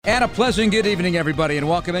And a pleasant good evening, everybody, and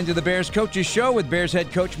welcome into the Bears Coaches Show with Bears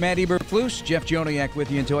head coach Matt Eberflus. Jeff Joniak with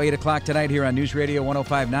you until 8 o'clock tonight here on News Radio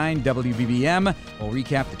 105.9 WBBM. We'll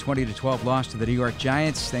recap the 20-12 loss to the New York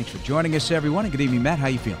Giants. Thanks for joining us, everyone, and good evening, Matt. How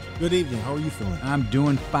you feeling? Good evening. How are you feeling? I'm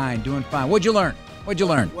doing fine. What'd you learn?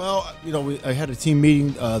 Well, I had a team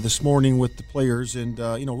meeting this morning with the players and,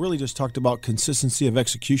 really just talked about consistency of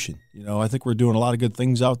execution. I think we're doing a lot of good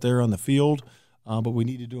things out there on the field, but we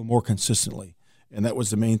need to do it more consistently. And that was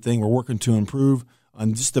the main thing. We're working to improve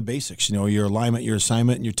on just the basics, your alignment, your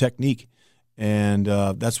assignment, and your technique. And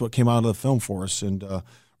that's what came out of the film for us. And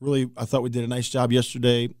really, I thought we did a nice job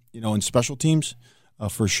yesterday, in special teams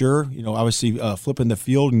for sure. Obviously flipping the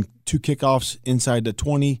field and 2 kickoffs inside the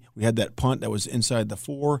 20. We had that punt that was inside the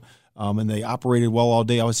 4, and they operated well all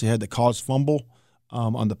day. Obviously had the caused fumble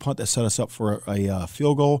on the punt that set us up for a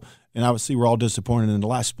field goal. And obviously we're all disappointed in the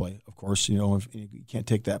last play, of course. You can't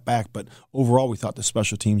take that back. But overall, we thought the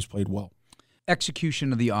special teams played well.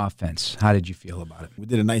 Execution of the offense, how did you feel about it? We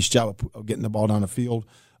did a nice job of getting the ball down the field.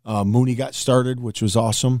 Mooney got started, which was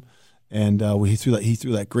awesome. And he threw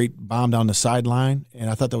that great bomb down the sideline. And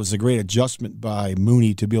I thought that was a great adjustment by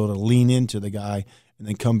Mooney to be able to lean into the guy and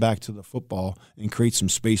then come back to the football and create some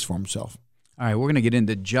space for himself. All right, we're going to get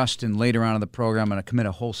into Justin later on in the program. I'm going to commit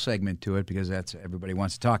a whole segment to it because that's what everybody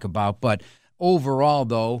wants to talk about. But overall,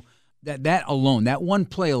 though, that alone, that one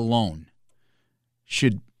play alone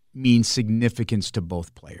should mean significance to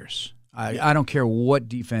both players. I don't care what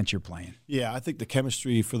defense you're playing. Yeah, I think the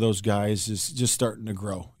chemistry for those guys is just starting to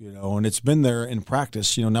grow, and it's been there in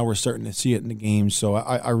practice. Now we're starting to see it in the game. So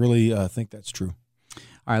I really think that's true.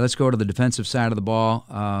 All right, let's go to the defensive side of the ball.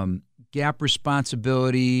 Gap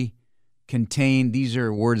responsibility, contain. These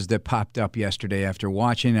are words that popped up yesterday after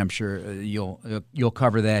watching. I'm sure you'll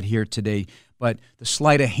cover that here today. But the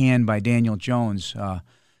sleight of hand by Daniel Jones,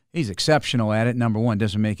 he's exceptional at it. Number one,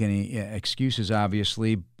 doesn't make any excuses,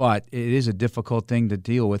 obviously, but it is a difficult thing to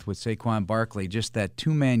deal with Saquon Barkley. Just that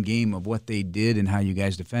two-man game of what they did and how you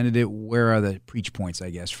guys defended it. Where are the preach points,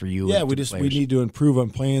 I guess, for you? Yeah, we need to improve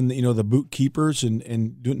on playing, the boot keepers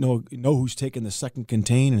and know who's taking the second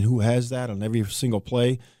contain and who has that on every single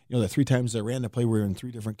play. The 3 times they ran the play, we were in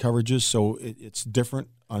 3 different coverages, so it's different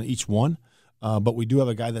on each one. But we do have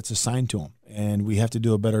a guy that's assigned to him, and we have to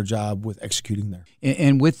do a better job with executing there.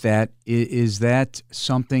 And with that, is that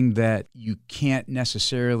something that you can't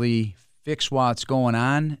necessarily fix while it's going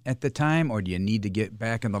on at the time, or do you need to get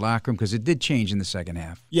back in the locker room? Because it did change in the second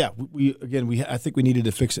half. Yeah, I think we needed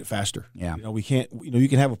to fix it faster. Yeah. We can't. You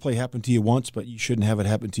can have a play happen to you once, but you shouldn't have it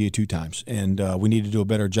happen to you 2 times. And we need to do a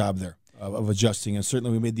better job there of adjusting. And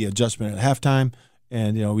certainly we made the adjustment at halftime,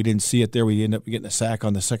 and we didn't see it there. We ended up getting a sack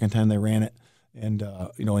on the second time they ran it. And,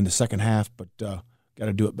 in the second half, but got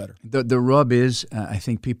to do it better. The rub is, I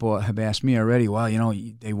think people have asked me already, well,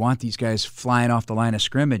 they want these guys flying off the line of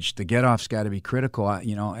scrimmage. The get-off's got to be critical,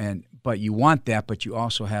 but you want that, but you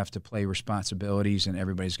also have to play responsibilities, and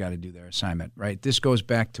everybody's got to do their assignment, right? This goes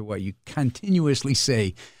back to what you continuously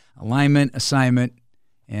say, alignment, assignment,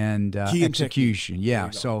 and execution.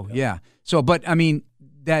 Yeah, so, yeah. So, but,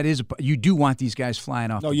 that is you do want these guys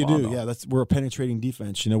flying off. No, the ball, you do. though. Yeah, we're a penetrating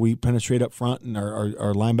defense. We penetrate up front, and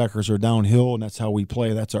our linebackers are downhill, and that's how we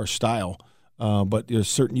play. That's our style. But there's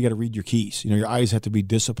certain you got to read your keys. Your eyes have to be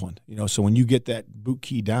disciplined. So when you get that boot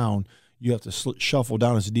key down, you have to shuffle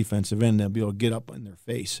down as a defensive end and be able to get up in their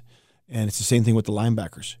face. And it's the same thing with the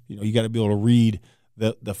linebackers. You got to be able to read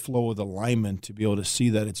the flow of the lineman to be able to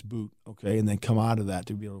see that it's boot, okay, and then come out of that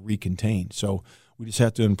to be able to recontain. So we just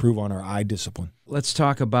have to improve on our eye discipline. Let's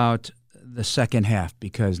talk about the second half,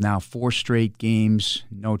 because now 4 straight games,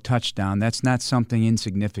 no touchdown. That's not something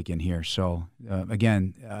insignificant here. So,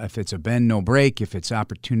 again, if it's a bend, no break, if it's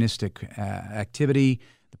opportunistic activity,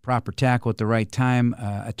 the proper tackle at the right time,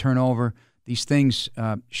 a turnover, these things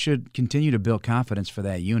should continue to build confidence for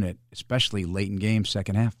that unit, especially late in games,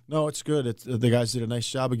 second half. No, it's good. The guys did a nice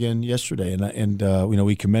job again yesterday, and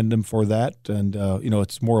we commend them for that. And,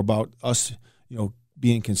 it's more about us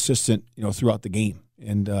being consistent, throughout the game.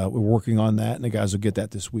 And we're working on that, and the guys will get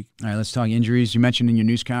that this week. All right, let's talk injuries. You mentioned in your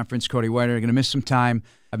news conference, Cody Whitehair going to miss some time.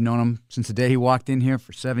 I've known him since the day he walked in here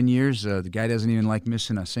for 7 years. The guy doesn't even like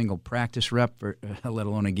missing a single practice rep, let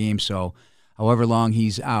alone a game. So however long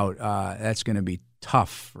he's out, that's going to be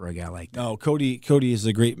tough for a guy like that. No, Cody is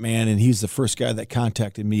a great man, and he's the first guy that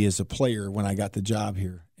contacted me as a player when I got the job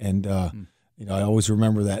here. And I always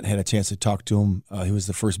remember that and had a chance to talk to him. He was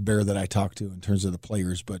the first Bear that I talked to in terms of the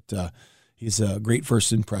players, but he's a great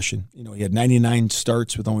first impression. He had 99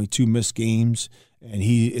 starts with only 2 missed games, and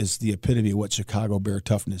he is the epitome of what Chicago Bear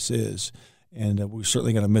toughness is. And we're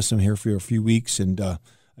certainly going to miss him here for a few weeks. And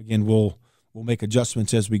again, we'll we'll make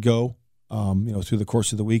adjustments as we go, through the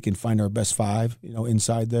course of the week and find our best 5,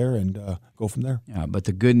 inside there and go from there. Yeah, but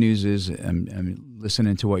the good news is, I'm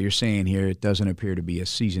listening to what you're saying here, it doesn't appear to be a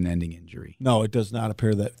season-ending injury. No, it does not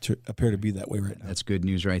appear to be that way right now. That's good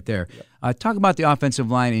news right there. Yep. Talk about the offensive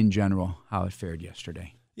line in general, how it fared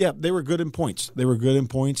yesterday. Yeah, they were good in points.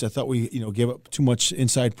 I thought we, gave up too much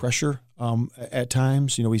inside pressure at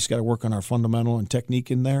times. We just got to work on our fundamental and technique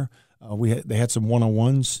in there. They had some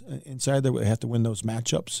one-on-ones inside there. They had to win those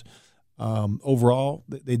matchups. Overall,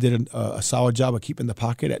 they did a solid job of keeping the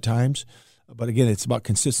pocket at times. But again, it's about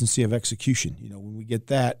consistency of execution. When we get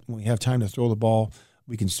that, when we have time to throw the ball,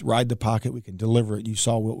 we can ride the pocket, we can deliver it. You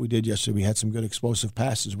saw what we did yesterday. We had some good explosive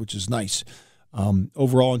passes, which is nice.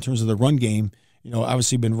 Overall, in terms of the run game,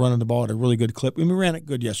 obviously been running the ball at a really good clip. We ran it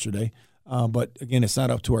good yesterday. But, again, it's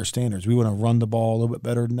not up to our standards. We want to run the ball a little bit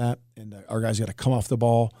better than that, and our guys got to come off the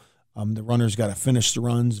ball. The runners got to finish the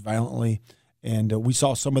runs violently. And we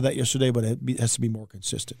saw some of that yesterday, but it has to be more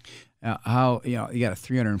consistent. You got a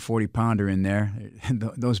 340-pounder in there.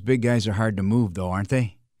 Those big guys are hard to move, though, aren't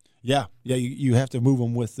they? Yeah. You have to move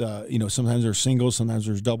them with, sometimes there's singles, sometimes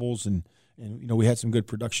there's doubles, and we had some good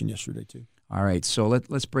production yesterday too. All right, so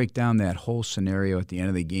let's break down that whole scenario at the end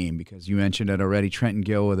of the game because you mentioned it already. Trenton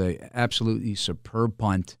Gill with an absolutely superb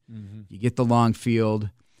punt. Mm-hmm. You get the long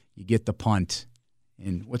field, you get the punt.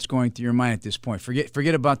 And what's going through your mind at this point?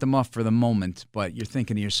 Forget about the muff for the moment, but you're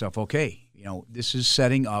thinking to yourself, okay, this is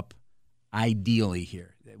setting up ideally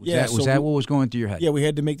here. Was that what was going through your head? Yeah, we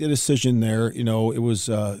had to make the decision there. It was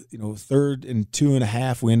 3rd and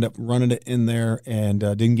 2.5. We ended up running it in there and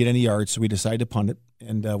didn't get any yards, so we decided to punt it.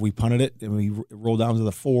 And we punted it, and we rolled down to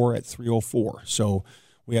the 4 at 3:04. So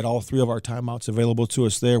we had all 3 of our timeouts available to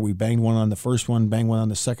us there. We banged one on the first one, banged one on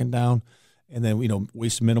the second down. And then,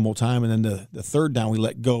 wasted minimal time. And then the third down we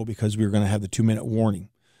let go because we were going to have the 2-minute warning.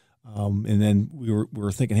 And then we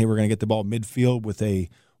were thinking, hey, we're going to get the ball midfield with a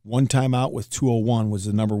 1 timeout with 2:01 was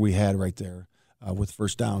the number we had right there with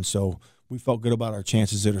first down. So we felt good about our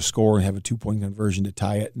chances there to score and have a 2-point conversion to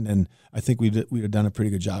tie it. And then I think we'd have done a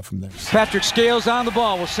pretty good job from there. Patrick Scales on the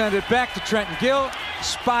ball. We'll send it back to Trenton Gill.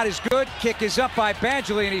 Spot is good. Kick is up by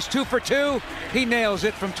Badgley, and he's 2 for 2. He nails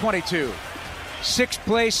it from 22.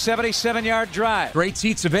 6-play, 77-yard drive. Great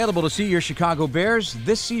seats available to see your Chicago Bears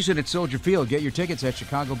this season at Soldier Field. Get your tickets at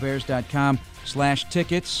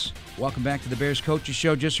chicagobears.com/tickets. Welcome back to the Bears Coaches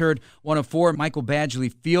Show. Just heard one of 4 Michael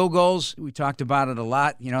Badgley field goals. We talked about it a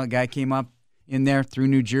lot. The guy came up in there through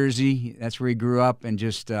New Jersey. That's where he grew up and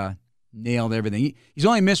just nailed everything. He's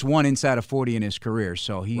only missed 1 inside of 40 in his career,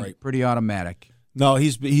 so he's pretty automatic. No,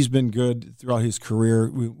 he's been good throughout his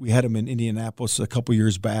career. We had him in Indianapolis a couple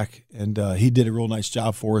years back, and he did a real nice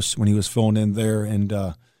job for us when he was filling in there. And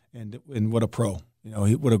what a pro!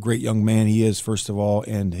 What a great young man he is. First of all,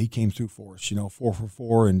 and he came through for us. 4 for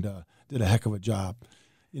 4, and did a heck of a job.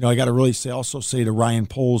 I got to really say to Ryan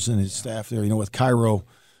Poles and his staff there. With Cairo,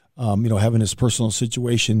 having his personal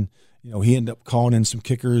situation. He ended up calling in some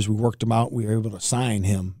kickers. We worked him out. We were able to sign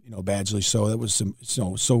him, Badgley. So that was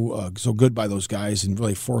so good by those guys and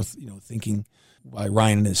really forth, thinking by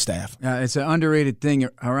Ryan and his staff. It's an underrated thing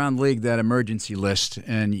around the league, that emergency list,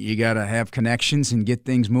 and you got to have connections and get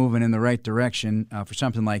things moving in the right direction for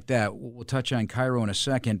something like that. We'll touch on Cairo in a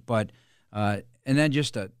second, but and then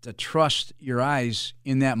just to trust your eyes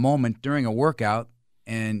in that moment during a workout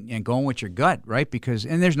and going with your gut, right? Because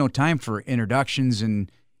there's no time for introductions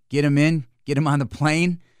and get him in, get him on the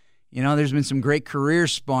plane. There's been some great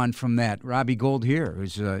careers spawned from that. Robbie Gould here,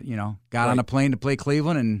 who's, got on a plane to play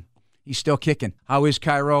Cleveland, and he's still kicking. How is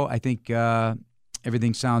Cairo? I think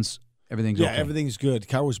everything's okay. Everything's good.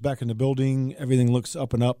 Cairo's back in the building. Everything looks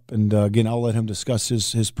up and up. And, again, I'll let him discuss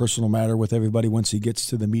his personal matter with everybody once he gets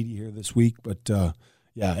to the media here this week. But,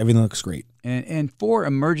 everything looks great. And for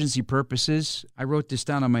emergency purposes, I wrote this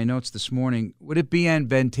down on my notes this morning, would it be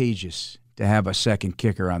advantageous to have a second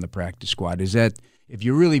kicker on the practice squad? Is that, if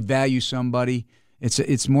you really value somebody,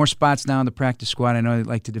 it's more spots now in the practice squad. I know they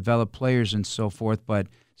like to develop players and so forth, but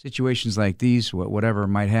situations like these, whatever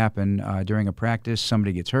might happen during a practice,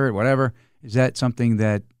 somebody gets hurt, whatever, is that something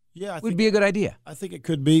that would be a good idea? I think it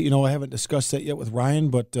could be. I haven't discussed that yet with Ryan,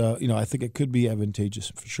 but, I think it could be advantageous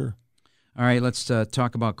for sure. All right, let's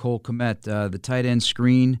talk about Cole Kmet, the tight end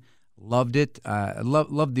screen. Loved it.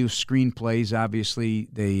 Loved those screen plays. Obviously,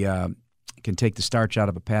 they can take the starch out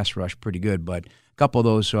of a pass rush pretty good, but a couple of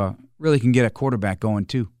those really can get a quarterback going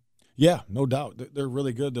too. Yeah, no doubt. They're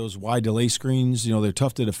really good. Those wide delay screens, they're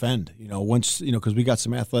tough to defend. Once, because we got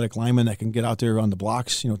some athletic linemen that can get out there on the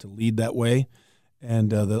blocks, to lead that way. And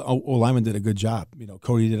the O-lineman did a good job.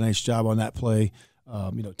 Cody did a nice job on that play.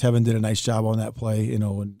 Tevin did a nice job on that play,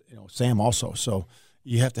 and Sam also. So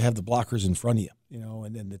you have to have the blockers in front of you,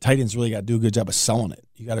 and then the tight ends really got to do a good job of selling it.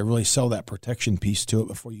 You got to really sell that protection piece to it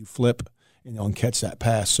before you flip, and catch that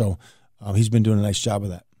pass. So he's been doing a nice job of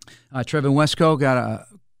that. Trevin Wesco got a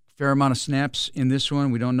fair amount of snaps in this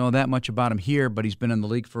one. We don't know that much about him here, but he's been in the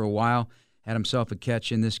league for a while. Had himself a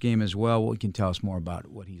catch in this game as well. What can you tell us more about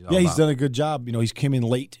what he's all about? Yeah, he's done a good job. He's came in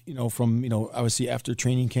late, from, obviously after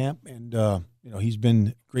training camp. And, he's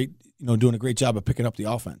been great, doing a great job of picking up the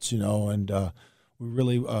offense, and we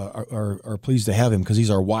really are pleased to have him because he's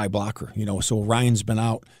our Y blocker, So Ryan's been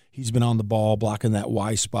out. He's been on the ball blocking that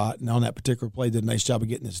Y spot. And on that particular play, did a nice job of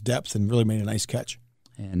getting his depth and really made a nice catch.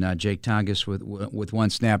 And Jake Tongas with one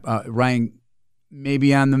snap. Ryan,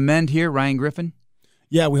 maybe on the mend here, Ryan Griffin?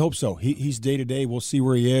 Yeah, we hope so. He's day-to-day. We'll see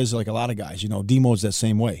where he is, like a lot of guys. Demo's that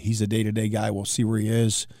same way. He's a day-to-day guy. We'll see where he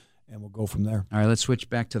is, and we'll go from there. All right, let's switch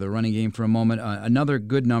back to the running game for a moment. Another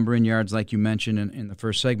good number in yards, like you mentioned in the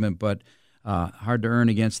first segment, but hard to earn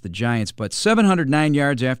against the Giants. But 709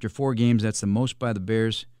 yards after 4 games, that's the most by the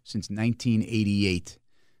Bears since 1988.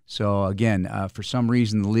 So, again, for some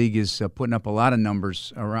reason, the league is putting up a lot of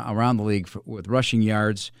numbers around the league with rushing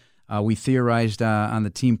yards. We theorized on the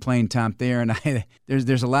team playing Tom Thayer, and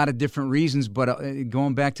there's a lot of different reasons, but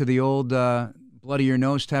going back to the old bloody your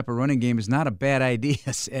nose type of running game is not a bad idea,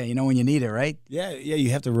 when you need it, right? Yeah,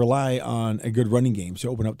 you have to rely on a good running game to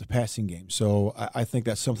open up the passing game. So I think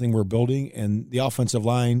that's something we're building, and the offensive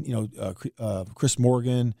line, Chris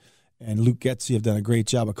Morgan and Luke Getsy have done a great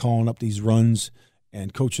job of calling up these runs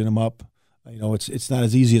and coaching them up. It's not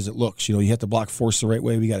as easy as it looks. You have to block force the right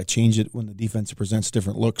way. We got to change it when the defense presents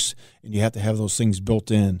different looks, and you have to have those things built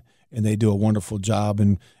in, and they do a wonderful job.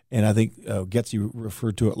 And I think Getsy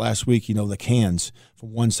referred to it last week, the cans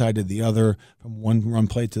from one side to the other, from one run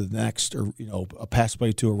play to the next, or, a pass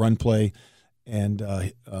play to a run play. And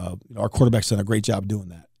our quarterback's done a great job doing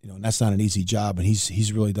that, and that's not an easy job, and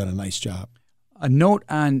he's really done a nice job. A note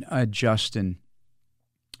on Justin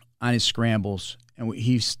on his scrambles, and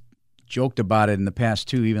he's joked about it in the past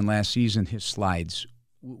too, even last season, his slides.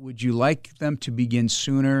 Would you like them to begin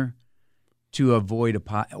sooner to avoid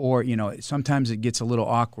or sometimes it gets a little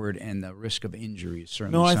awkward and the risk of injury is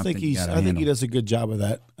certainly something. No, I think he does a good job of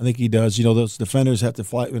that. I think he does. Those defenders have to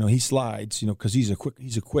fly. He slides. Because he's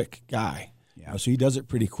a quick guy. Yeah. So he does it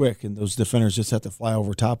pretty quick, and those defenders just have to fly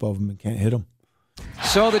over top of him and can't hit him.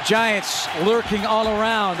 So the Giants lurking all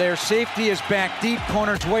around. Their safety is back deep.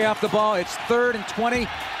 Corner's way off the ball. It's 3rd and 20.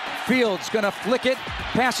 Fields going to flick it.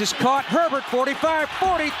 Pass is caught. Herbert, 45,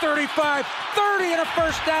 40, 35, 30, and a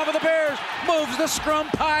first down for the Bears. Moves the scrum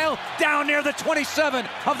pile down near the 27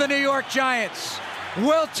 of the New York Giants.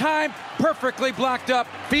 Well timed, perfectly blocked up.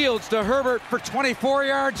 Fields to Herbert for 24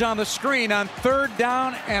 yards on the screen on 3rd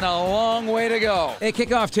down and a long way to go. Hey,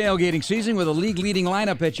 kick off tailgating season with a league-leading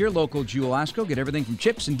lineup at your local Jewel Osco. Get everything from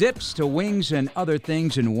chips and dips to wings and other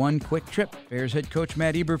things in one quick trip. Bears head coach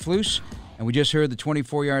Matt Eberflus. And we just heard the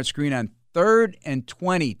 24-yard screen on 3rd and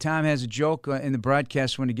 20. Tom has a joke in the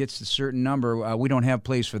broadcast when it gets to a certain number. We don't have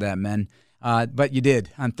plays for that, men. But you did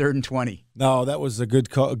on 3rd and 20. No, that was a good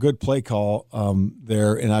play call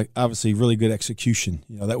there, and obviously really good execution.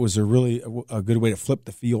 That was a really a good way to flip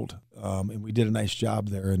the field, and we did a nice job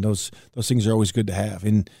there. And those things are always good to have.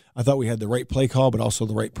 And I thought we had the right play call, but also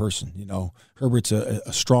the right person. Herbert's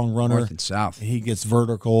a strong runner. North and south. He gets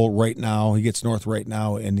vertical right now. He gets north right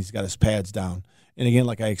now, and he's got his pads down. And again,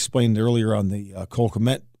 like I explained earlier on the Cole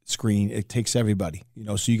Kmet screen, it takes everybody.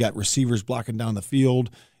 So you got receivers blocking down the field.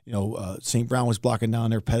 St. Brown was blocking down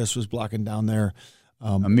there. Pettis was blocking down there.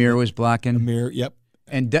 Amir was blocking. Amir, yep.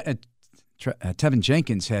 And Tevin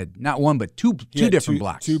Jenkins had not one but two different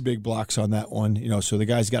blocks. 2 big blocks on that one. So the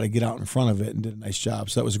guys got to get out in front of it and did a nice job.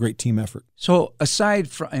 So that was a great team effort. So aside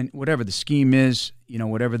from and whatever the scheme is,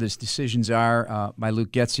 whatever the decisions are by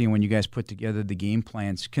Luke Getsy and when you guys put together the game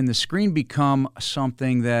plans, can the screen become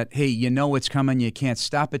something that, hey, it's coming, you can't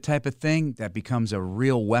stop it type of thing that becomes a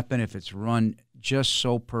real weapon if it's run just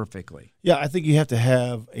so perfectly? Yeah, I think you have to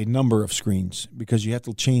have a number of screens because you have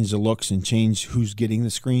to change the looks and change who's getting the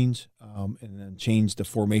screens and then change the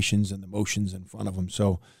formations and the motions in front of them.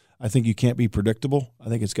 So I think you can't be predictable. I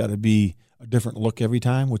think it's got to be a different look every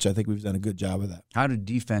time, which I think we've done a good job of that. How do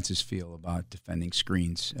defenses feel about defending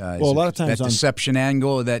screens? A lot of times that deception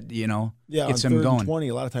angle that gets them going. 20,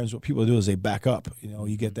 a lot of times what people do is they back up.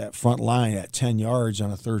 You get that front line at 10 yards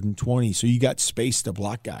on a 3rd and 20, so you got space to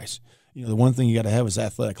block guys. The one thing you got to have is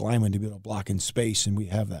athletic linemen to be able to block in space, and we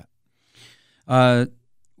have that.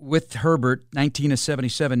 With Herbert, 19 of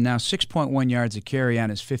 77 now, 6.1 yards a carry on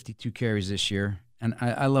his 52 carries this year. and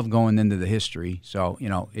I love going into the history. So,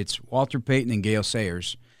 it's Walter Payton and Gale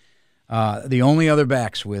Sayers. The only other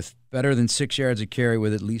backs with better than 6 yards a carry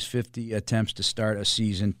with at least 50 attempts to start a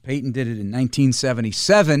season. Payton did it in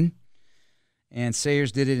 1977, and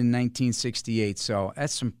Sayers did it in 1968. So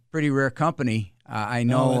that's some pretty rare company. I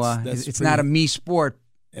know it's not a me sport.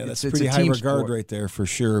 Yeah, that's it's pretty a high team regard sport. right there for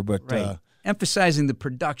sure. But right. Emphasizing the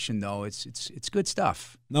production, though, it's good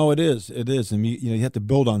stuff. No, it is. It is. And you have to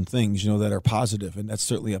build on things, that are positive, and that's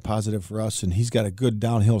certainly a positive for us. And he's got a good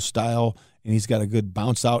downhill style, and he's got a good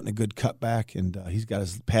bounce out and a good cutback, and he's got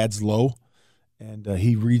his pads low, and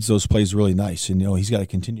he reads those plays really nice. And, he's got to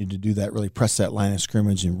continue to do that, really press that line of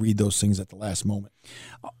scrimmage and read those things at the last moment.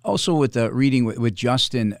 Also with the reading with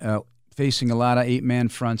Justin, facing a lot of 8-man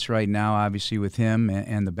fronts right now, obviously with him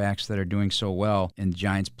and the backs that are doing so well, and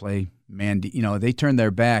Giants play man, they turn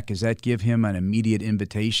their back. Does that give him an immediate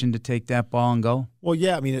invitation to take that ball and go? Well,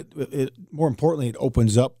 yeah. I mean, it more importantly, it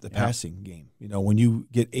opens up the passing game. When you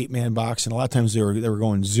get 8-man box, and a lot of times they were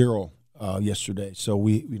going zero yesterday. So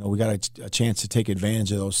we got a chance to take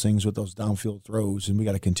advantage of those things with those downfield throws, and we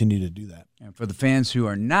got to continue to do that. And for the fans who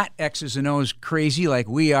are not X's and O's crazy like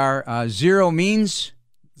we are, zero means.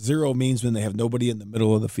 Zero means when they have nobody in the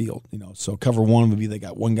middle of the field. So cover one would be they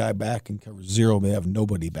got one guy back, and cover zero they have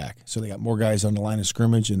nobody back. So they got more guys on the line of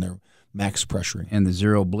scrimmage, and they're max pressuring. And the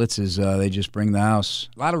zero blitzes, they just bring the house.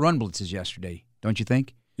 A lot of run blitzes yesterday, don't you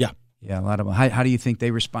think? Yeah. Yeah, a lot of them. How do you think they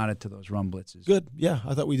responded to those run blitzes? Good. Yeah,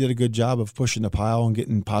 I thought we did a good job of pushing the pile and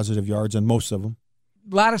getting positive yards on most of them.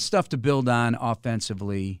 A lot of stuff to build on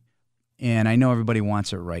offensively, and I know everybody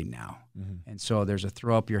wants it right now. Mm-hmm. And so there's a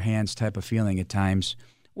throw up your hands type of feeling at times.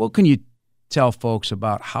 What can you tell folks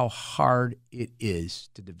about how hard it is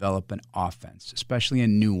to develop an offense, especially a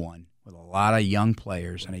new one with a lot of young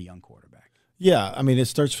players and a young quarterback? Yeah, I mean, it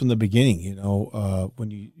starts from the beginning,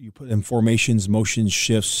 when you put in formations, motions,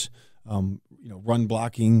 shifts, run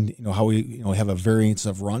blocking, how we, have a variance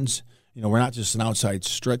of runs. We're not just an outside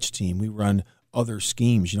stretch team. We run other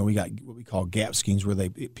schemes. We got what we call gap schemes where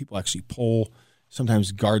people actually pull,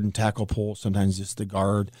 sometimes guard and tackle pull, sometimes it's the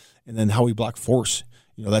guard, and then how we block force.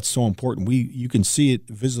 That's so important. You can see it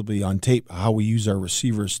visibly on tape how we use our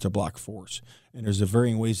receivers to block force. And there's a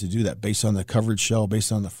varying ways to do that based on the coverage shell,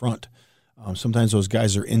 based on the front. Sometimes those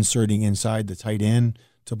guys are inserting inside the tight end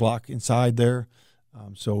to block inside there.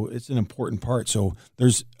 So it's an important part. So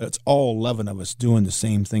it's all 11 of us doing the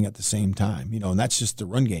same thing at the same time, and that's just the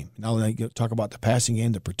run game. Now when I talk about the passing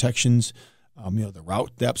game, the protections, the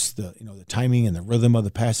route depths, the timing and the rhythm of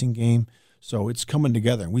the passing game. So it's coming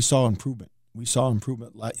together, and we saw improvement. We saw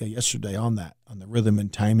improvement yesterday on that, on the rhythm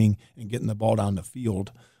and timing and getting the ball down the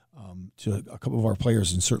field to a couple of our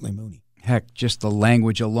players, and certainly Mooney. Heck, just the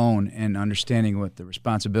language alone and understanding what the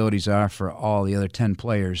responsibilities are for all the other 10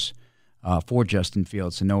 players for Justin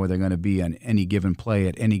Fields to know where they're going to be on any given play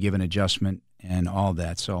at any given adjustment and all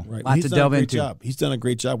that. So right. Lot to delve into. He's done a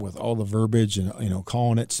great job with all the verbiage and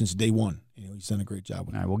calling it since day one. He's done a great job with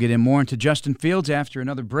it. All right, we'll get in more into Justin Fields after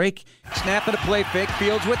another break. Snap and a play fake.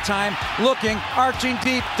 Fields with time. Looking. Arching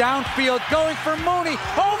deep. Downfield. Going for Mooney.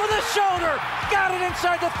 Over the shoulder. Got it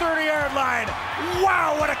inside the 30-yard line.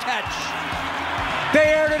 Wow, what a catch.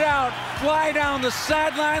 They aired it out. Fly down the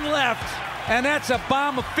sideline left. And that's a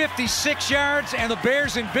bomb of 56 yards, and the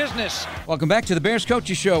Bears in business. Welcome back to the Bears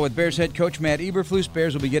Coaches Show with Bears head coach Matt Eberflus.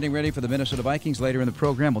 Bears will be getting ready for the Minnesota Vikings later in the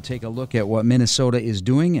program. We'll take a look at what Minnesota is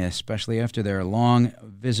doing, especially after their long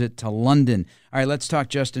visit to London. All right, let's talk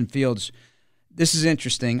Justin Fields. This is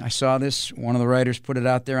interesting. I saw this. One of the writers put it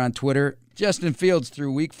out there on Twitter. Justin Fields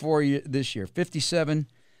through week 4 this year, 57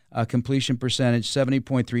 completion percentage,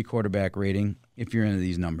 70.3 quarterback rating, if you're into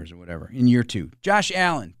these numbers or whatever, in year 2. Josh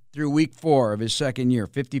Allen, through week 4 of his second year,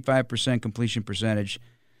 55% completion percentage,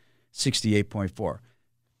 68.4.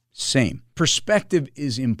 Same. Perspective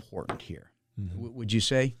is important here. Mm-hmm. Would you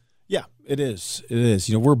say? Yeah, it is. It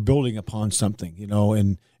is. We're building upon something,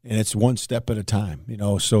 and it's one step at a time,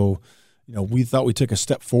 So, we thought we took a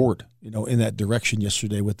step forward, in that direction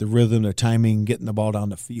yesterday with the rhythm, the timing, getting the ball down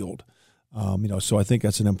the field. So I think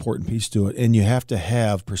that's an important piece to it. And you have to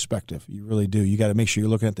have perspective. You really do. You got to make sure you're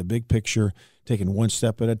looking at the big picture, taking one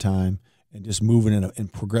step at a time, and just moving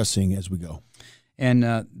and progressing as we go. And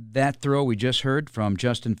that throw we just heard from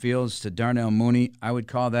Justin Fields to Darnell Mooney, I would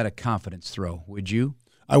call that a confidence throw. Would you?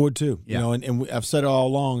 I would too. Yeah. And I've said it all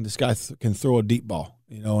along, this guy can throw a deep ball,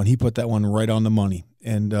 and he put that one right on the money.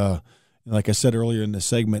 And like I said earlier in the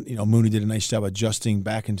segment, Mooney did a nice job adjusting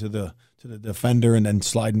back into the defender and then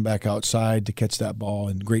sliding back outside to catch that ball,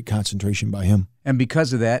 and great concentration by him. And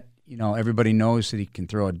because of that, everybody knows that he can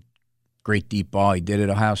throw a great deep ball. He did it at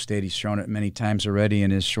Ohio State. He's thrown it many times already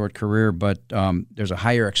in his short career, but there's a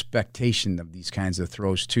higher expectation of these kinds of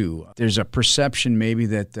throws too. There's a perception maybe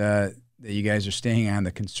that you guys are staying on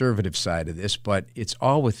the conservative side of this, but it's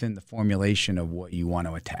all within the formulation of what you want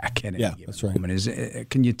to attack at any given that's right. moment.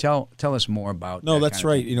 Can you tell us more about No, that that's kind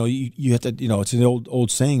of right. thing? You have to, it's an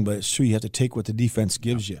old saying, but it's true. You have to take what the defense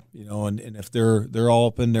gives you, and if they're all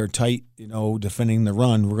up in there tight, defending the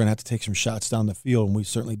run, we're going to have to take some shots down the field, and we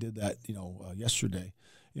certainly did that, yesterday.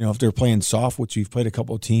 If they're playing soft, which we've played a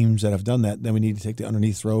couple of teams that have done that, then we need to take the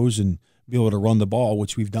underneath throws and be able to run the ball,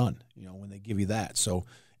 which we've done, when they give you that. So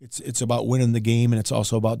it's about winning the game, and it's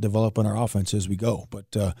also about developing our offense as we go. But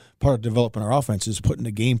part of developing our offense is putting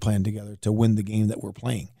a game plan together to win the game that we're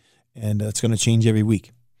playing, and that's going to change every week.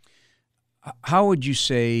 How would you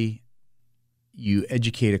say you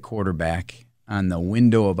educate a quarterback on the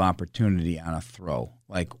window of opportunity on a throw,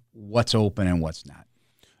 like what's open and what's not?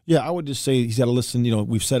 Yeah, I would just say he's got to listen.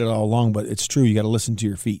 We've said it all along, but it's true. You got to listen to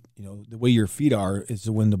your feet. The way your feet are is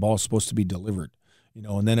when the ball's supposed to be delivered.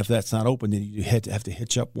 And then if that's not open, then you have to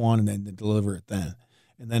hitch up one and then deliver it then.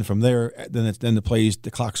 And then from there, then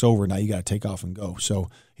the clock's over. Now you got to take off and go. So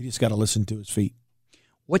he just got to listen to his feet.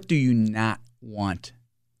 What do you not want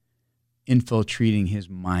infiltrating his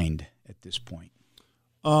mind at this point?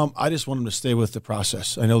 I just want him to stay with the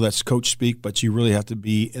process. I know that's coach speak, but you really have to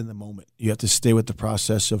be in the moment. You have to stay with the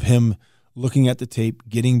process of him looking at the tape,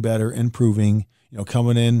 getting better, improving,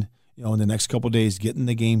 coming in, in the next couple of days, getting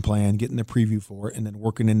the game plan, getting the preview for it, and then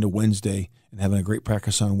working into Wednesday and having a great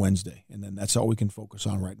practice on Wednesday. And then that's all we can focus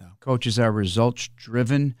on right now. Coaches are results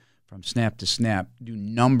driven from snap to snap. Do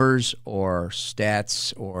numbers or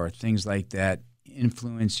stats or things like that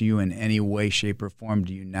influence you in any way, shape, or form?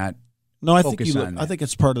 Do you not? No, I think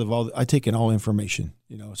it's part of all. I take in all information,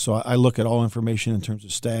 So I look at all information in terms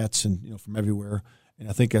of stats and from everywhere, and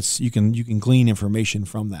I think that's you can glean information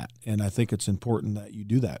from that, and I think it's important that you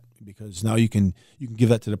do that because now you can give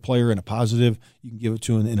that to the player in a positive. You can give it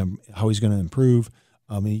to him in how he's going to improve.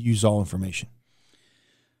 And use all information.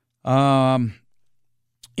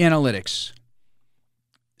 Analytics.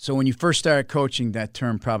 So when you first started coaching, that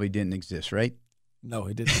term probably didn't exist, right? No,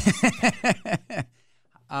 it didn't.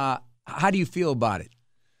 How do you feel about it?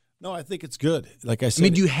 No, I think it's good. Like I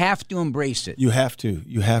said, you have to embrace it. You have to,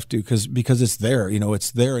 because it's there.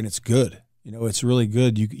 It's there and it's good. It's really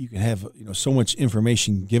good. You can have so much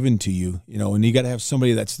information given to you. And you got to have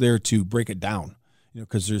somebody that's there to break it down.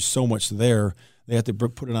 Because there's so much there. They have to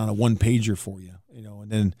put it on a one pager for you.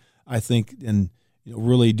 And then I think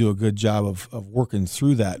really do a good job of working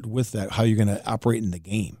through that with that. How you're going to operate in the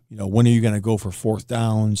game. When are you going to go for fourth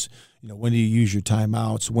downs? When do you use your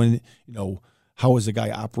timeouts? When, how is the guy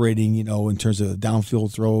operating, in terms of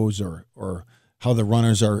downfield throws or how the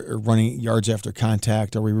runners are running yards after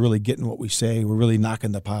contact? Are we really getting what we say? We're really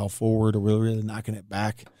knocking the pile forward, or we're really knocking it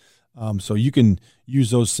back? So you can use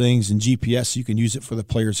those things in GPS. You can use it for the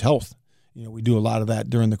player's health. We do a lot of that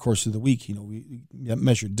during the course of the week. We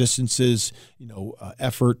measure distances,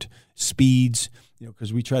 effort, speeds,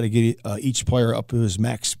 because we try to get each player up to his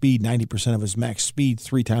max speed, 90% of his max speed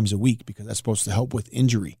 3 times a week, because that's supposed to help with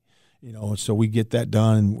injury. So we get that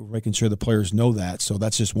done, and we're making sure the players know that. So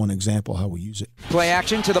that's just one example how we use it. Play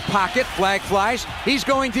action to the pocket, flag flies. He's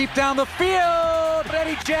going deep down the field.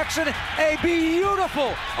 Eddie Jackson, a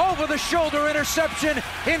beautiful over-the-shoulder interception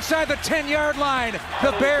inside the 10-yard line.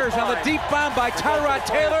 The Bears on the deep bomb by Tyrod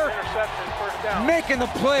Taylor, making the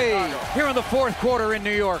play here in the fourth quarter in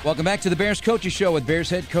New York. Welcome back to the Bears Coaches Show with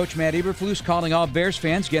Bears head coach Matt Eberflus, calling all Bears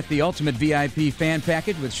fans. Get the ultimate VIP fan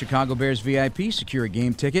package with Chicago Bears VIP. Secure a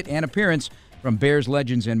game ticket and appearance from Bears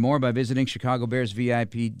legends and more by visiting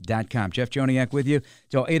ChicagoBearsVIP.com. Jeff Joniak with you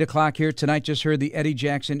till 8 o'clock here tonight. Just heard the Eddie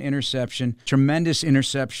Jackson interception. Tremendous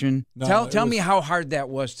interception. Tell me how hard that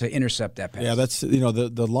was to intercept that pass. Yeah, that's,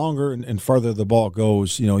 the longer and farther the ball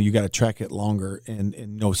goes, you got to track it longer.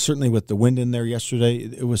 And certainly with the wind in there yesterday,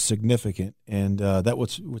 it was significant. And that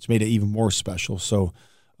was what's made it even more special. So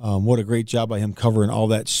what a great job by him covering all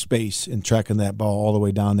that space and tracking that ball all the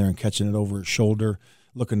way down there and catching it over his shoulder,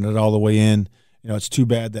 looking at it all the way in. It's too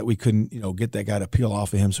bad that we couldn't, get that guy to peel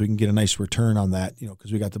off of him so we can get a nice return on that,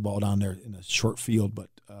 because we got the ball down there in a short field, but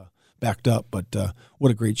backed up. But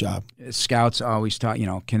what a great job. Scouts always talk,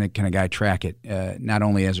 can a guy track it, not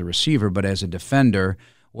only as a receiver but as a defender?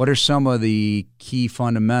 What are some of the key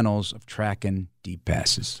fundamentals of tracking deep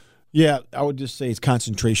passes? Yeah, I would just say it's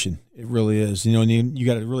concentration. It really is. You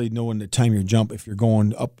got to really know when to time your jump if you're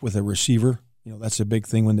going up with a receiver. That's a big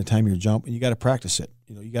thing when the time you jump, and you got to practice it.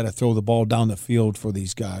 You got to throw the ball down the field for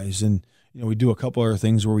these guys. And, we do a couple other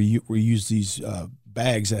things where we use these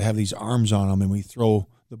bags that have these arms on them, and we throw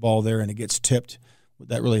the ball there and it gets tipped,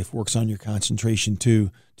 that really works on your concentration too,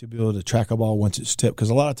 to be able to track a ball once it's tipped. Because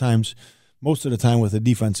a lot of times, most of the time with a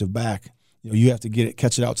defensive back, you have to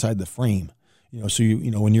catch it outside the frame. So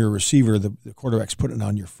when you're a receiver, the quarterback's putting it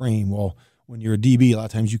on your frame. Well, when you're a DB, a lot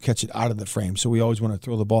of times you catch it out of the frame. So we always want to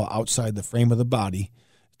throw the ball outside the frame of the body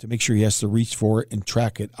to make sure he has to reach for it and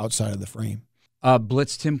track it outside of the frame.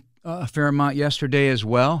 Blitzed him a fair amount yesterday as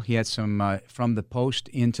well. He had some from the post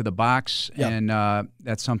into the box, and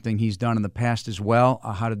that's something he's done in the past as well.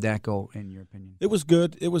 How did that go, in your opinion? It was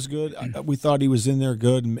good. We thought he was in there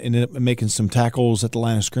good and ended up making some tackles at the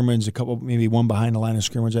line of scrimmage, a couple, maybe one behind the line of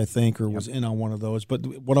scrimmage, I think, or was in on one of those. But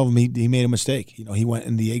one of them, he made a mistake. He went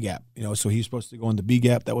in the A gap, so he was supposed to go in the B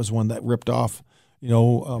gap. That was one that ripped off.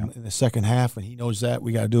 In the second half, and he knows that.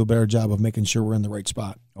 We got to do a better job of making sure we're in the right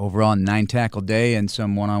spot. Overall, 9-tackle day and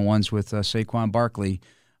some one-on-ones with Saquon Barkley.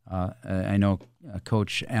 I know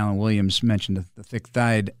Coach Alan Williams mentioned the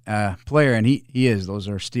thick-thighed player, and he is. Those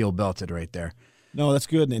are steel-belted right there. No, that's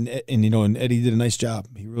good, and Eddie did a nice job.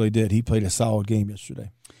 He really did. He played a solid game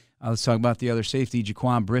yesterday. Let's talk about the other safety,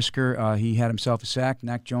 Jaquan Brisker. He had himself a sack,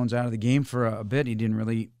 knocked Jones out of the game for a bit.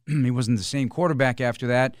 He wasn't the same quarterback after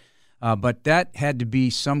that. But that had to be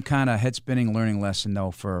some kind of head-spinning learning lesson, though,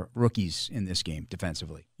 for rookies in this game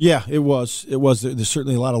defensively. Yeah, it was. There's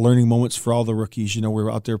certainly a lot of learning moments for all the rookies.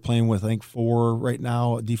 We're out there playing with, I think, 4 right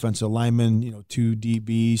now, defensive linemen, 2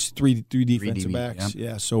 DBs, three defensive backs.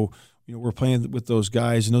 Yeah, so we're playing with those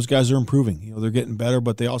guys, and those guys are improving. They're getting better,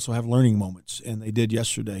 but they also have learning moments, and they did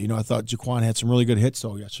yesterday. I thought Jaquan had some really good hits,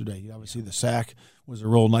 though, yesterday. Obviously, the sack was a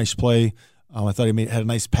real nice play. I thought he had a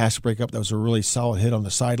nice pass breakup. That was a really solid hit on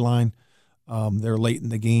the sideline. They're late in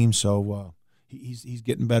the game, so he's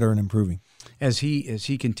getting better and improving. As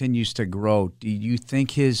he continues to grow, do you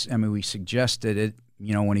think we suggested it,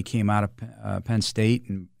 when he came out of Penn State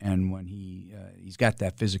and when he's got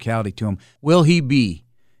that physicality to him. Will he be,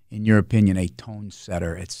 in your opinion, a tone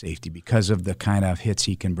setter at safety because of the kind of hits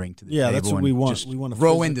he can bring to the table? Yeah, that's what we want. Just we want to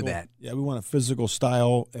grow into that. Yeah, we want a physical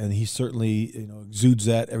style, and he certainly exudes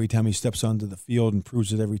that every time he steps onto the field and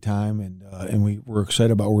proves it every time. And we're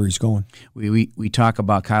excited about where he's going. We talk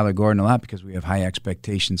about Kyler Gordon a lot because we have high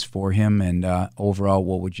expectations for him. And overall,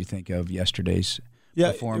 what would you think of yesterday's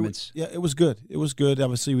performance? It was good. It was good.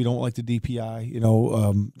 Obviously, we don't like the DPI,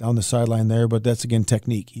 down the sideline there, but that's again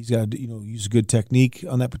technique. He's got to, use good technique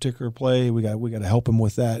on that particular play. We got to help him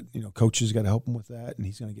with that. Coaches got to help him with that, and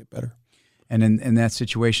he's going to get better. And in that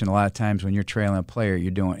situation, a lot of times when you're trailing a player,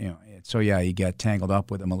 you're doing, you get tangled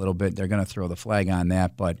up with them a little bit. They're going to throw the flag on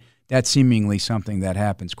that, but that's seemingly something that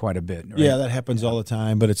happens quite a bit. Right? Yeah, that happens all the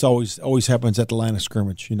time, but it's always happens at the line of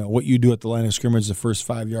scrimmage. What you do at the line of scrimmage, the first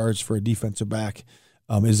 5 yards for a defensive back,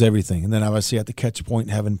 is everything. And then obviously at the catch point,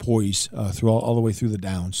 having poise through all the way through the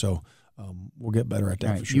down. So we'll get better at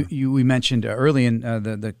that for sure. We mentioned early in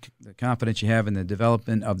the confidence you have in the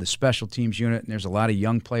development of the special teams unit, and there's a lot of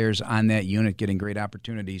young players on that unit getting great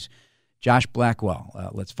opportunities. Josh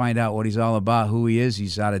Blackwell, let's find out what he's all about, who he is.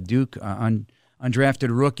 He's out of Duke, undrafted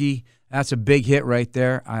rookie. That's a big hit right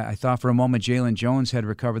there. I thought for a moment Jalen Jones had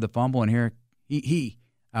recovered the fumble, and here he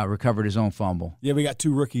recovered his own fumble. Yeah, we got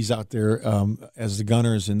 2 rookies out there as the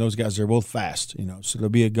gunners, and those guys are both fast. So to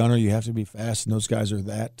be a gunner, you have to be fast, and those guys are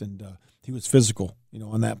that. And he was physical,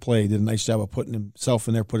 on that play. He did a nice job of putting himself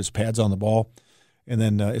in there, put his pads on the ball, and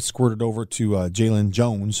then it squirted over to Jalen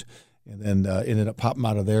Jones, and then ended up popping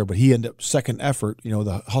out of there. But he ended up second effort,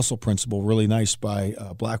 the hustle principle, really nice by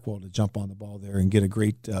Blackwell to jump on the ball there and get a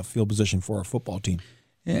great field position for our football team.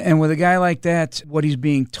 And with a guy like that, what he's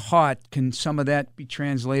being taught, can some of that be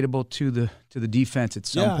translatable to the defense at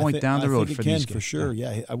some point down the road for these guys? For sure.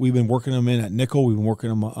 Yeah, we've been working him in at nickel. We've been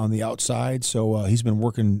working him on the outside. So he's been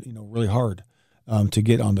working, really hard to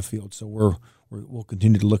get on the field. So we'll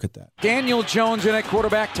continue to look at that. Daniel Jones in at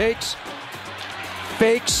quarterback takes.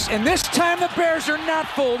 Fakes, and this time the Bears are not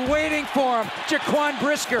fooled, waiting for him. Jaquan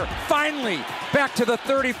Brisker finally back to the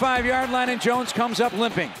 35-yard line, and Jones comes up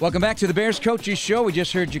limping. Welcome back to the Bears Coaches Show. We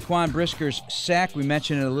just heard Jaquan Brisker's sack. We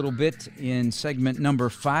mentioned it a little bit in segment number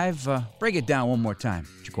 5. Break it down one more time,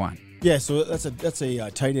 Jaquan. Yeah, so that's a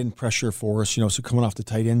tight end pressure for us, so coming off the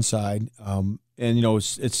tight end side. And,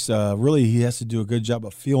 it's really he has to do a good job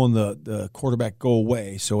of feeling the quarterback go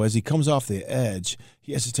away. So as he comes off the edge,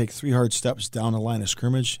 he has to take 3 hard steps down the line of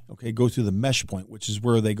scrimmage, go through the mesh point, which is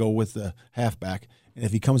where they go with the halfback. And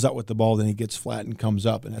if he comes out with the ball, then he gets flat and comes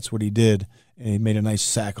up, and that's what he did. And he made a nice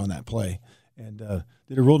sack on that play. And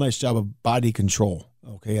did a real nice job of body control,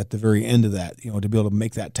 at the very end of that, to be able to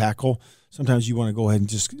make that tackle. Sometimes you want to go ahead and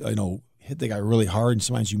just, hit the guy really hard, and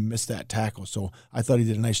sometimes you miss that tackle. So I thought he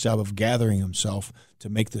did a nice job of gathering himself to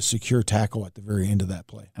make the secure tackle at the very end of that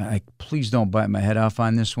play. Please don't bite my head off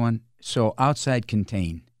on this one. So outside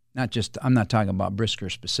contain, I'm not talking about Brisker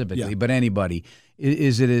specifically, but anybody.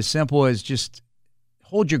 Is it as simple as just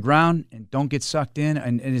hold your ground and don't get sucked in?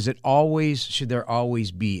 And should there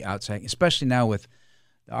always be outside, especially now with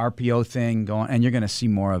the RPO thing going, and you're going to see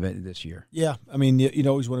more of it this year? Yeah, I mean, you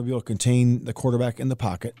always want to be able to contain the quarterback in the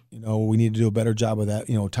pocket. We need to do a better job of that.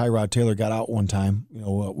 Tyrod Taylor got out one time.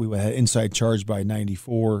 We had inside charge by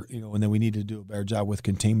 94, and then we need to do a better job with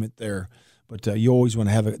containment there. But you always want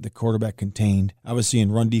to have the quarterback contained. Obviously,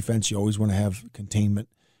 in run defense, you always want to have containment.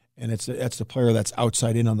 And that's the player that's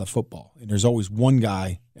outside in on the football. And there's always one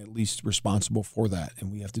guy at least responsible for that,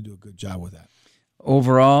 and we have to do a good job with that.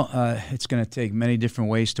 Overall, it's going to take many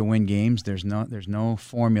different ways to win games. There's no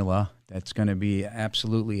formula that's going to be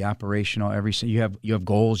absolutely operational. You have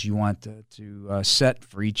goals you want to set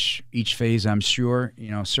for each phase. I'm sure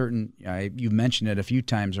you've mentioned it a few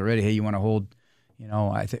times already. Hey, you want to hold.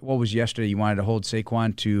 I think what was yesterday? You wanted to hold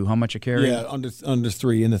Saquon to how much a carry? Yeah, under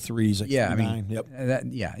 3 in the threes. Like 9. Yep.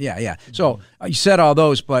 Yeah. So you said all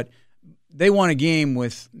those, but they won a game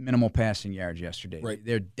with minimal passing yards yesterday. Right.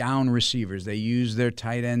 They're down receivers. They use their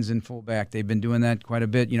tight ends and fullback. They've been doing that quite a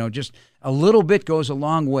bit. Just a little bit goes a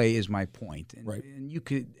long way is my point. Right. And you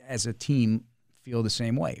could, as a team, feel the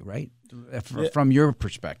same way, right? From your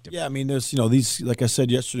perspective. Yeah, I mean, there's these, like I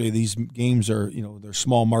said yesterday, these games are there's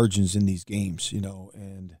small margins in these games,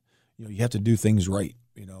 and you have to do things right,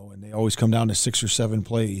 and they always come down to 6 or 7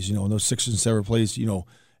 plays, and those 6 and 7 plays,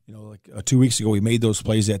 like 2 weeks ago we made those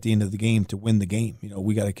plays at the end of the game to win the game.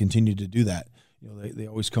 We got to continue to do that. They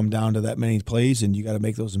always come down to that many plays, and you got to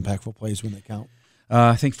make those impactful plays when they count.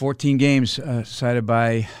 I think 14 games cited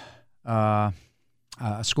by a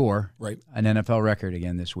score, right? An NFL record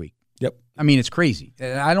again this week. Yep. I mean, it's crazy.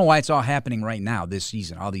 I don't know why it's all happening right now this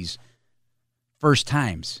season, all these first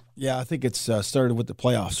times. Yeah, I think it's started with the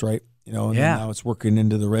playoffs, right? And now it's working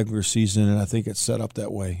into the regular season, and I think it's set up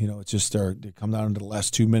that way. It's just to come down to the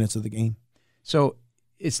last 2 minutes of the game. So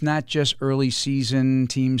it's not just early season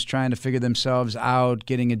teams trying to figure themselves out,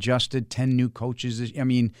 getting adjusted, 10 new coaches. I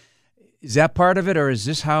mean, is that part of it, or is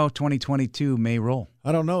this how 2022 may roll?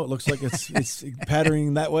 I don't know. It looks like it's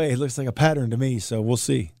patterning that way. It looks like a pattern to me, so we'll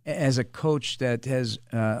see. As a coach that has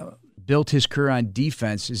built his career on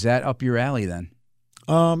defense, is that up your alley then?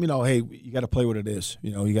 Hey, you got to play what it is.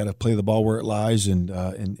 You got to play the ball where it lies and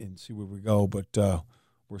see where we go. But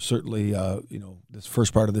we're certainly, this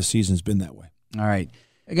first part of the season has been that way. All right.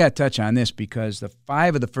 I got to touch on this because the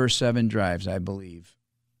 5 of the first 7 drives, I believe,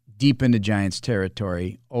 deep into Giants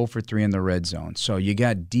territory, 0 for 3 in the red zone. So you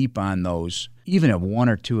got deep on those. Even if 1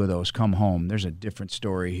 or 2 of those come home, there's a different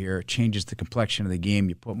story here. It changes the complexion of the game.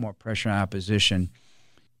 You put more pressure on opposition.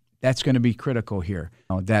 That's going to be critical here.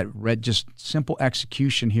 Just simple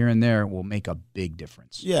execution here and there will make a big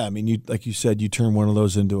difference. Yeah, I mean, like you said, you turn one of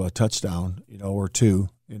those into a touchdown, or 2,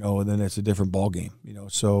 and then it's a different ball game,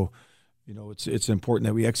 So, it's important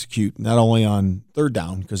that we execute not only on third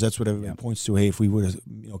down, because that's what everyone points to. Hey, if we would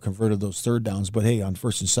have converted those third downs, but hey, on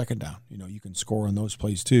first and second down, you can score on those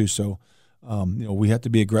plays too. So, we have to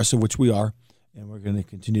be aggressive, which we are, and we're going to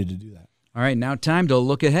continue to do that. All right, now time to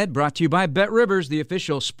look ahead. Brought to you by BetRivers, the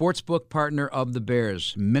official sportsbook partner of the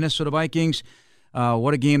Bears. Minnesota Vikings,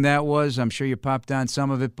 what a game that was. I'm sure you popped on some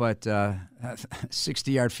of it, but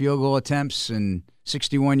 60-yard field goal attempts and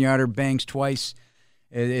 61-yarder bangs twice.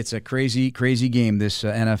 It's a crazy, crazy game, this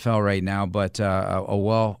NFL right now, but a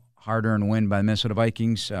hard-earned win by the Minnesota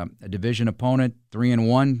Vikings, a division opponent,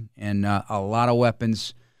 3-1, and a lot of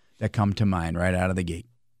weapons that come to mind right out of the gate.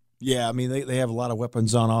 Yeah, I mean, they have a lot of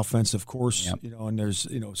weapons on offense, of course, Yep. And there's,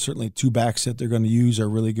 certainly 2 backs that they're going to use are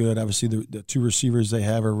really good. Obviously, the 2 receivers they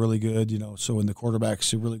have are really good, so and the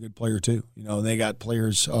quarterback's a really good player too. And they got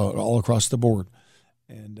players all across the board.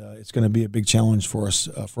 And it's going to be a big challenge for us,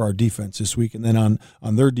 for our defense this week. And then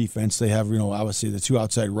on their defense, they have, obviously the 2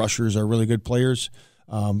 outside rushers are really good players,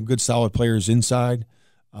 good solid players inside.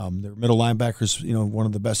 Their middle linebackers, one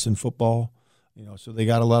of the best in football. So they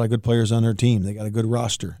got a lot of good players on their team. They got a good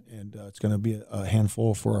roster, and it's going to be a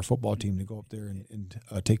handful for our football team to go up there and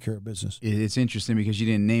take care of business. It's interesting because you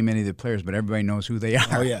didn't name any of the players, but everybody knows who they are.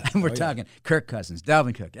 Oh, yeah. And we're talking Kirk Cousins,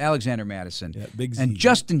 Dalvin Cook, Alexander Mattison, Big Z. and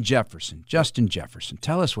Justin Jefferson. Justin Jefferson.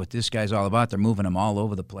 Tell us what this guy's all about. They're moving him all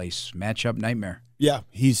over the place. Matchup nightmare. Yeah,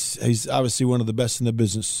 he's obviously one of the best in the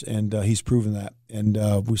business, and he's proven that. And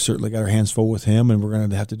we certainly got our hands full with him, and we're going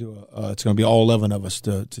to have to do it's going to be all 11 of us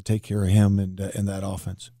to take care of him and that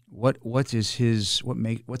offense. What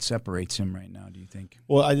separates him right now, do you think?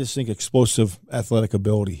 Well, I just think explosive athletic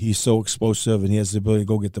ability. He's so explosive, and he has the ability to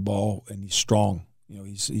go get the ball, and he's strong.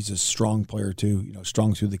 He's a strong player too.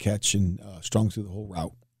 Strong through the catch and strong through the whole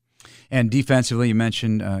route. And defensively, you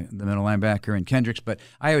mentioned the middle linebacker and Kendricks, but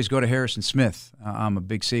I always go to Harrison Smith. I'm a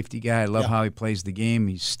big safety guy. I love how he plays the game.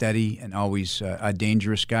 He's steady and always a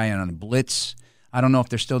dangerous guy and on a blitz. I don't know if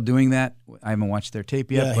they're still doing that. I haven't watched their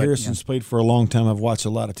tape yet. Yeah, Harrison's played for a long time. I've watched a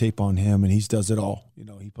lot of tape on him, and he does it all.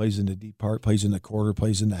 He plays in the deep part, plays in the quarter,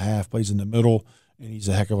 plays in the half, plays in the middle, and he's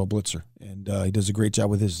a heck of a blitzer. And he does a great job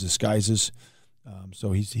with his disguises.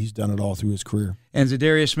 So he's done it all through his career. And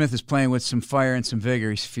Zadarius Smith is playing with some fire and some vigor.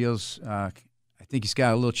 He feels, I think he's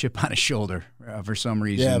got a little chip on his shoulder for some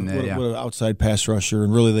reason. Yeah, what an outside pass rusher,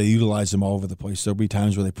 and really they utilize him all over the place. There'll be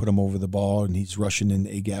times where they put him over the ball, and he's rushing in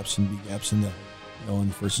A gaps and B gaps in the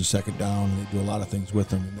first and second down. And they do a lot of things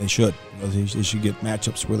with him, and they should. They should get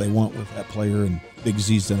matchups where they want with that player, and Big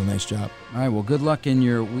Z's done a nice job. All right, well, good luck in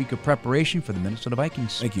your week of preparation for the Minnesota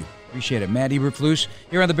Vikings. Thank you. Appreciate it. Matt Eberflus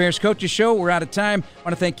here on the Bears Coaches Show. We're out of time. I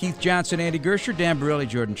want to thank Keith Johnson, Andy Gersher, Dan Borelli,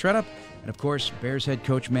 Jordan Tredup, and, of course, Bears head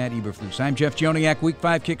coach Matt Eberflus. I'm Jeff Joniak. Week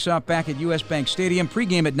 5 kicks off back at U.S. Bank Stadium.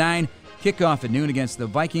 Pregame at 9, kickoff at noon against the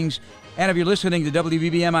Vikings. And if you're listening to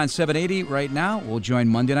WBBM on 780 right now, we'll join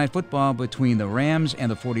Monday Night Football between the Rams and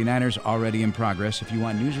the 49ers already in progress. If you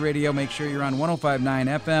want news radio, make sure you're on 105.9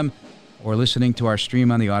 FM or listening to our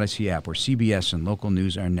stream on the Odyssey app, where CBS and local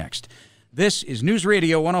news are next. This is News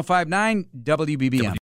Radio 105.9 WBBM.